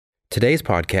Today's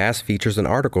podcast features an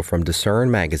article from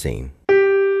Discern Magazine.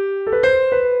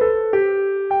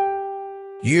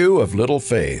 You of little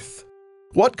faith.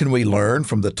 What can we learn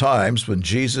from the times when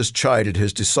Jesus chided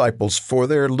his disciples for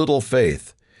their little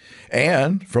faith,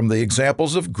 and from the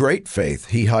examples of great faith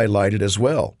he highlighted as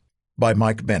well? By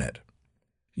Mike Bennett.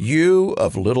 You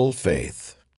of little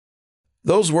faith.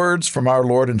 Those words from our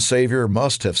Lord and Savior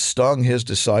must have stung his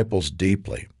disciples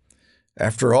deeply.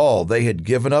 After all, they had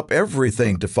given up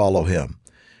everything to follow him.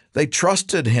 They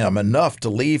trusted him enough to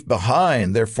leave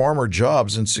behind their former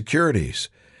jobs and securities.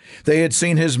 They had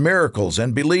seen his miracles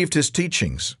and believed his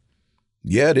teachings.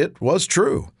 Yet it was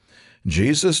true.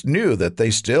 Jesus knew that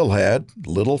they still had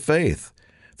little faith,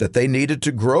 that they needed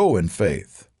to grow in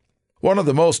faith. One of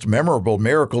the most memorable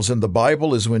miracles in the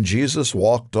Bible is when Jesus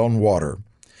walked on water.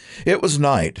 It was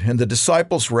night, and the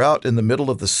disciples were out in the middle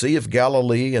of the Sea of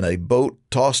Galilee in a boat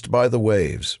tossed by the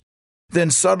waves. Then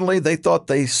suddenly they thought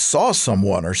they saw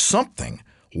someone or something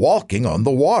walking on the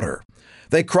water.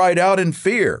 They cried out in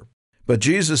fear. But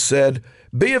Jesus said,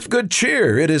 "Be of good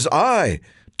cheer, it is I.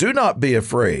 Do not be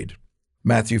afraid."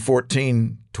 Matthew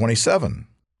 14:27.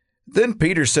 Then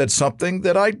Peter said something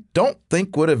that I don't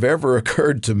think would have ever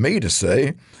occurred to me to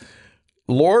say.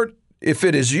 "Lord, if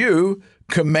it is you,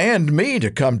 command me to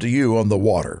come to you on the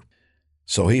water."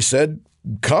 So he said,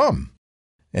 "Come."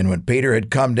 And when Peter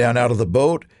had come down out of the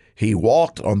boat, he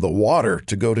walked on the water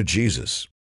to go to Jesus.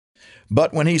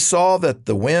 But when he saw that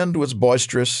the wind was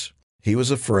boisterous, he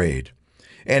was afraid,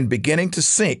 and beginning to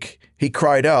sink, he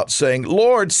cried out, saying,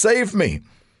 "Lord, save me."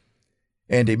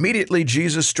 And immediately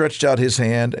Jesus stretched out his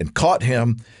hand and caught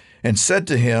him and said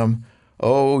to him,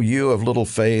 "O you of little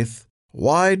faith,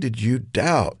 why did you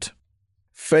doubt?"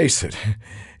 Face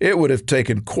it would have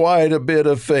taken quite a bit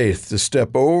of faith to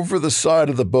step over the side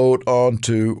of the boat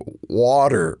onto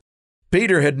water.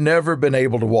 Peter had never been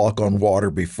able to walk on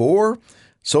water before,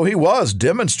 so he was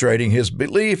demonstrating his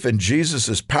belief in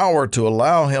Jesus' power to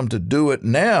allow him to do it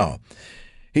now.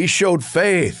 He showed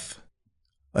faith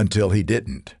until he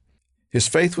didn't. His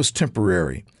faith was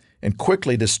temporary and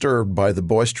quickly disturbed by the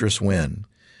boisterous wind.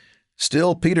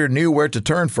 Still, Peter knew where to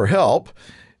turn for help.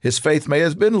 His faith may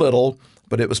have been little,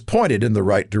 but it was pointed in the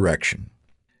right direction.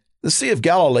 The Sea of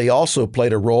Galilee also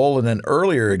played a role in an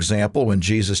earlier example when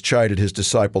Jesus chided his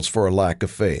disciples for a lack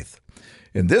of faith.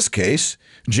 In this case,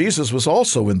 Jesus was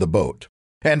also in the boat,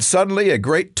 and suddenly a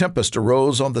great tempest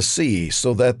arose on the sea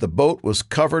so that the boat was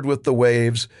covered with the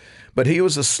waves, but he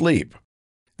was asleep.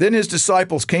 Then his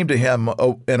disciples came to him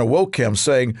and awoke him,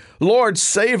 saying, "Lord,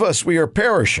 save us, we are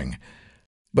perishing."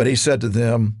 But he said to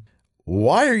them,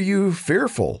 "Why are you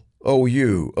fearful, O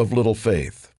you of little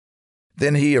faith?"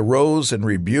 Then he arose and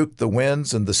rebuked the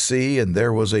winds and the sea, and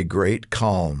there was a great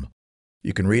calm.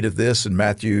 You can read of this in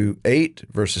Matthew 8,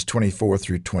 verses 24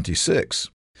 through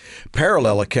 26.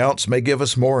 Parallel accounts may give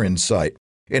us more insight.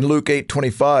 In Luke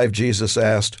 8:25, Jesus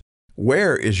asked,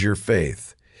 "Where is your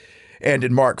faith?" And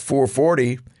in Mark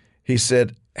 4:40, he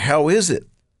said, "How is it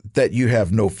that you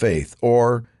have no faith?"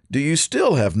 Or, "Do you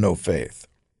still have no faith?"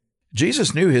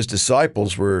 Jesus knew his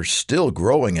disciples were still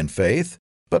growing in faith,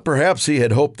 but perhaps he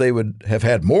had hoped they would have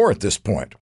had more at this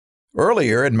point.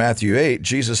 Earlier in Matthew 8,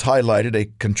 Jesus highlighted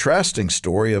a contrasting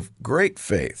story of great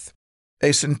faith.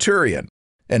 A centurion,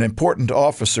 an important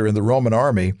officer in the Roman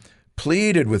army,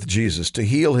 pleaded with Jesus to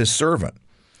heal his servant.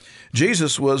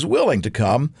 Jesus was willing to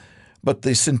come, but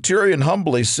the centurion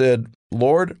humbly said,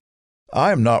 "Lord,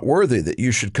 I am not worthy that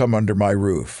you should come under my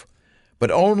roof, but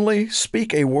only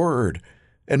speak a word,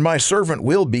 and my servant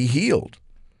will be healed."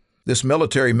 This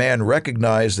military man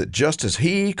recognized that just as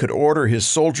he could order his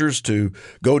soldiers to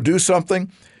go do something,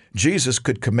 Jesus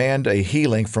could command a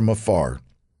healing from afar.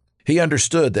 He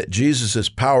understood that Jesus'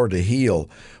 power to heal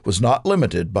was not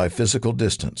limited by physical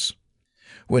distance.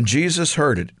 When Jesus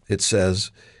heard it, it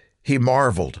says, he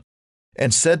marveled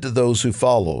and said to those who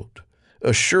followed,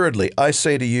 "Assuredly, I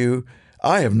say to you,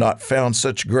 I have not found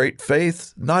such great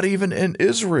faith, not even in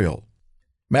Israel."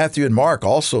 Matthew and Mark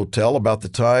also tell about the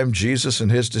time Jesus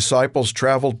and his disciples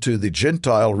traveled to the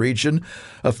Gentile region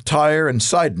of Tyre and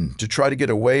Sidon to try to get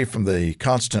away from the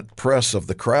constant press of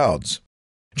the crowds.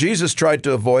 Jesus tried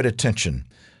to avoid attention,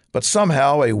 but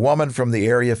somehow a woman from the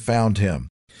area found him.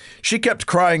 She kept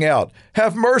crying out,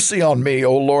 "Have mercy on me,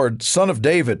 O Lord, Son of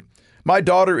David. My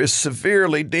daughter is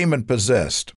severely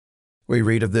demon-possessed." We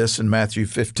read of this in Matthew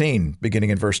 15, beginning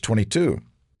in verse 22.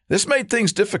 This made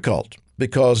things difficult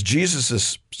because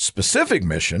Jesus' specific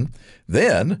mission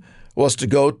then was to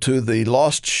go to the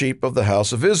lost sheep of the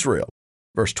house of Israel.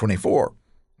 Verse 24.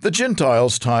 The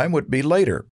Gentiles' time would be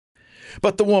later.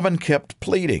 But the woman kept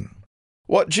pleading.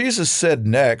 What Jesus said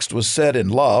next was said in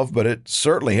love, but it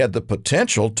certainly had the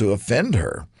potential to offend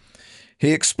her.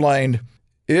 He explained,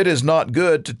 "It is not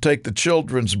good to take the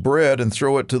children's bread and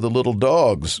throw it to the little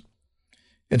dogs."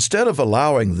 Instead of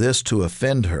allowing this to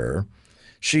offend her,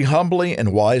 she humbly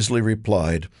and wisely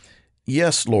replied,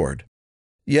 "Yes, Lord,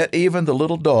 yet even the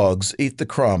little dogs eat the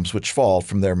crumbs which fall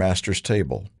from their master's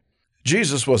table."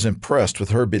 Jesus was impressed with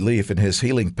her belief in his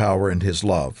healing power and his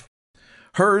love.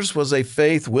 Hers was a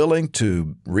faith willing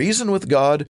to reason with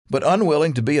God, but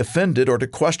unwilling to be offended or to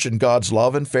question God's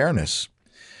love and fairness.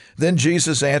 Then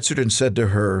Jesus answered and said to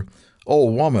her, "O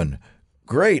woman,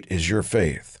 great is your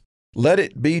faith. Let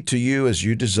it be to you as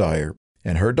you desire."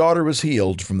 And her daughter was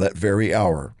healed from that very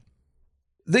hour.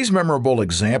 These memorable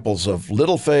examples of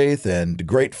little faith and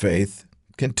great faith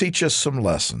can teach us some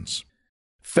lessons.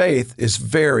 Faith is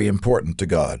very important to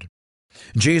God.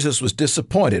 Jesus was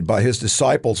disappointed by his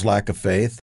disciples' lack of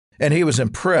faith, and he was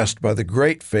impressed by the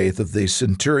great faith of the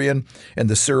centurion and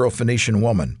the Syrophoenician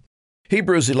woman.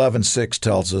 Hebrews 11:6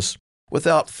 tells us,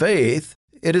 "Without faith,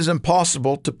 it is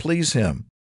impossible to please him."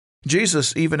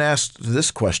 Jesus even asked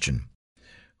this question,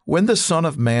 "When the Son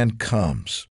of Man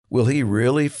comes, will he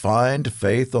really find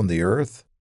faith on the earth?"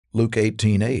 Luke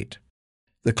 18:8.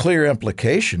 The clear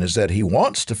implication is that he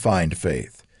wants to find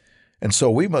faith, and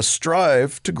so we must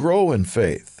strive to grow in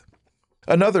faith.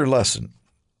 Another lesson,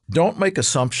 don't make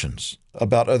assumptions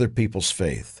about other people's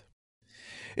faith.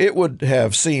 It would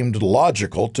have seemed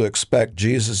logical to expect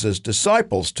Jesus'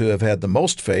 disciples to have had the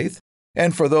most faith,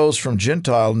 and for those from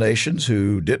Gentile nations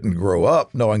who didn't grow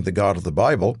up knowing the God of the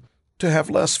Bible to have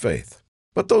less faith.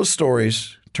 But those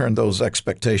stories turn those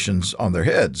expectations on their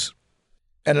heads.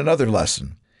 And another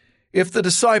lesson, if the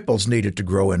disciples needed to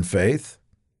grow in faith,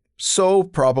 so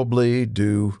probably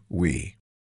do we.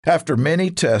 After many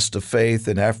tests of faith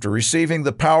and after receiving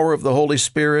the power of the Holy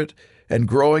Spirit and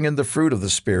growing in the fruit of the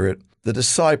Spirit, the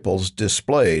disciples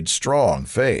displayed strong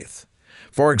faith.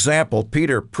 For example,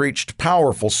 Peter preached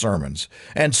powerful sermons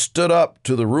and stood up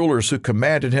to the rulers who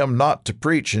commanded him not to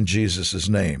preach in Jesus'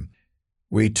 name.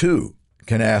 We too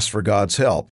can ask for God's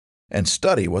help and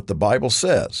study what the Bible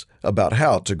says about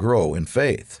how to grow in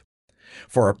faith.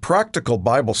 For a practical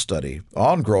Bible study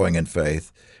on growing in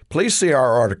faith, please see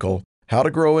our article, How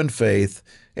to Grow in Faith,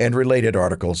 and related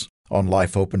articles on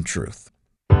Life, Hope, and Truth.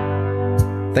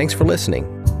 Thanks for listening.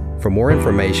 For more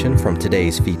information from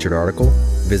today's featured article,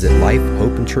 visit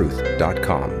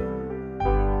lifehopeandtruth.com.